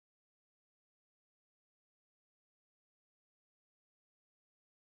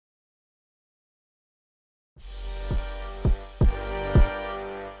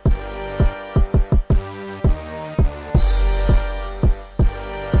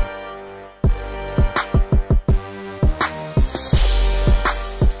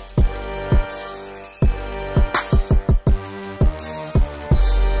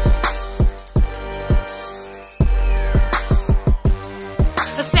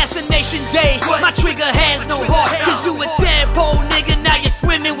Assassination day. My trigger has no heart, cause you a tadpole nigga, now you're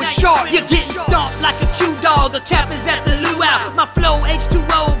swimming with sharks. You're getting stomped like a Q-dog, the cap is at the luau. My flow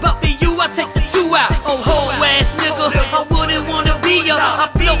H2O, but for you I take the 2 out. Oh whole ass nigga, I wouldn't wanna be ya. I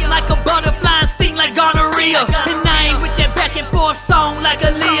float like a butterfly and sting like gonorrhea. And I ain't with that back and forth song like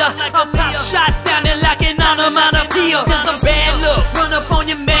Aaliyah. I pop shots sounding like an onomatopoeia. Cause I'm bad luck, run up on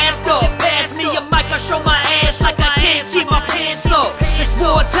your mask up. Pass me a mic, I show my ass like I can't keep my pants up. It's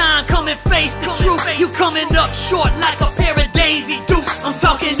wartime, come and face the truth. You coming up short like a pair of Daisy Dukes. I'm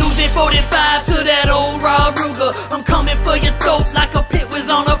talking Uzi 45 to that old Raw Ruger. I'm coming for your throat like a pit was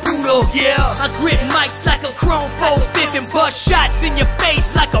on a poodle. Yeah, I grip mics like a chrome 4/5 and bust shots in your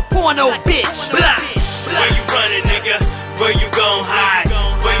face like a porno bitch. Blah. Where you running, nigga? Where you gon' hide?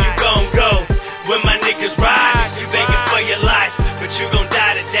 Where you gon' go? When my niggas ride, you begging for your life, but you gon'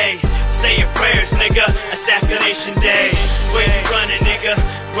 die today. Say your prayers, nigga. Assassination day. Where you running, nigga?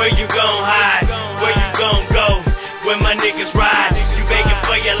 Where you gon' hide? Where you gon' go? When my niggas ride, you begging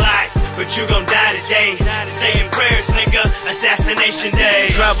for your life, but you gon' die today. Saying prayers, nigga. Assassination day.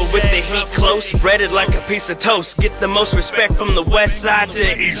 Travel with the heat close, breaded like a piece of toast. Get the most respect from the west side to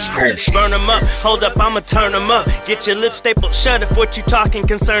the east coast. Burn them up, hold up, I'ma turn them up. Get your lips stapled shut if what you talking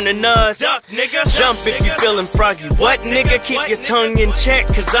concerning us. Duck, nigga. Jump if you feeling froggy. What, nigga? Keep your tongue in check,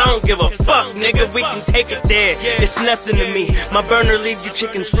 cause I don't give a fuck, nigga. We can take it there. It's nothing to me. My burner leave you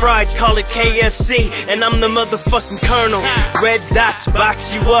chickens fried, call it KFC, and I'm the motherfucking colonel. Red dots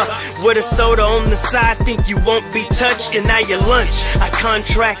box you up with a soda on the side. Think you won't be touched, and now your lunch. I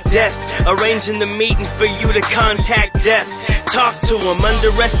contract death, arranging the meeting for you to contact death. Talk to him,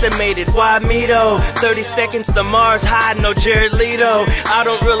 underestimated. Why me though? 30 seconds to Mars high, no Jared Leto. I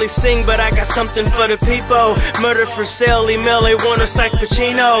don't really sing, but I got something for the people. Murder for sale, email A-1 or SYKE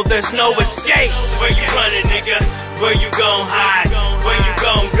PACHINO. There's no escape. Where you running, nigga? Where you gon' hide? Where you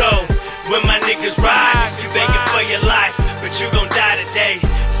gon' go? When my niggas ride, you begging for your life, but you gon' die today.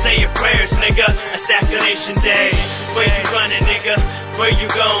 Say your prayers, nigga. Assassination day. Where you running, nigga? Where you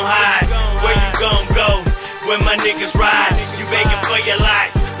gon' hide? Where you gon' go? When my niggas ride, you begging for your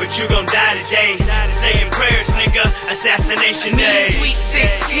life, but you gon' die today. Saying prayers, nigga. Assassination day. Sweet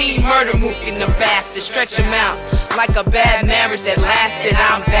 16, murder mook in the bastard. Stretch him out like a bad marriage that lasted.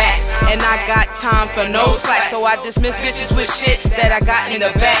 I'm back, and I got time for no slack, so I dismiss bitches with shit that I got in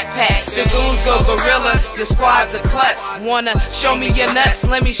the backpack. The goons go gorilla, your squad's a klutz. Wanna show me your nuts?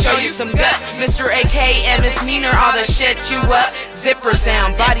 Let me show you some guts. Mr. AK, misdemeanor, all that shut you up. Zipper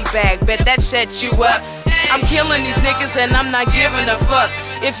sound, body bag, bet that shut you up. I'm killing these niggas and I'm not giving a fuck.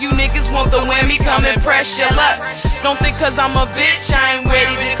 If you niggas want the whammy, come and press your luck. Don't think cause I'm a bitch, I ain't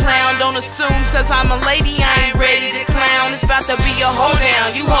ready to clown. Don't assume since I'm a lady, I ain't ready to clown. It's about to be a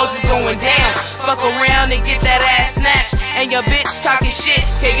hoedown, you hoes is going down. Fuck around and get that ass snatched, and your bitch talking shit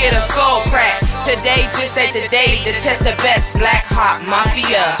can get a skull crack. Today just ain't the day to test the best. Black hot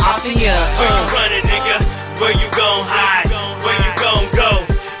mafia, off in ya. Where you running, nigga? Where you gon' hide? Where you gon' go?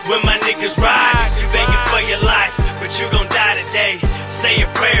 When my niggas ride, you begging for your life, but you gon' die today. Say your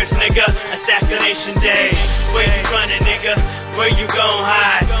prayers, nigga. Assassination day. Where you running, nigga? Where you gon'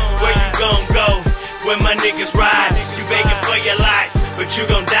 hide? Where you gon' go? When my niggas ride, you begging for your life, but you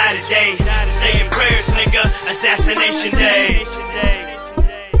gon' die today. Saying prayers, nigga. Assassination day.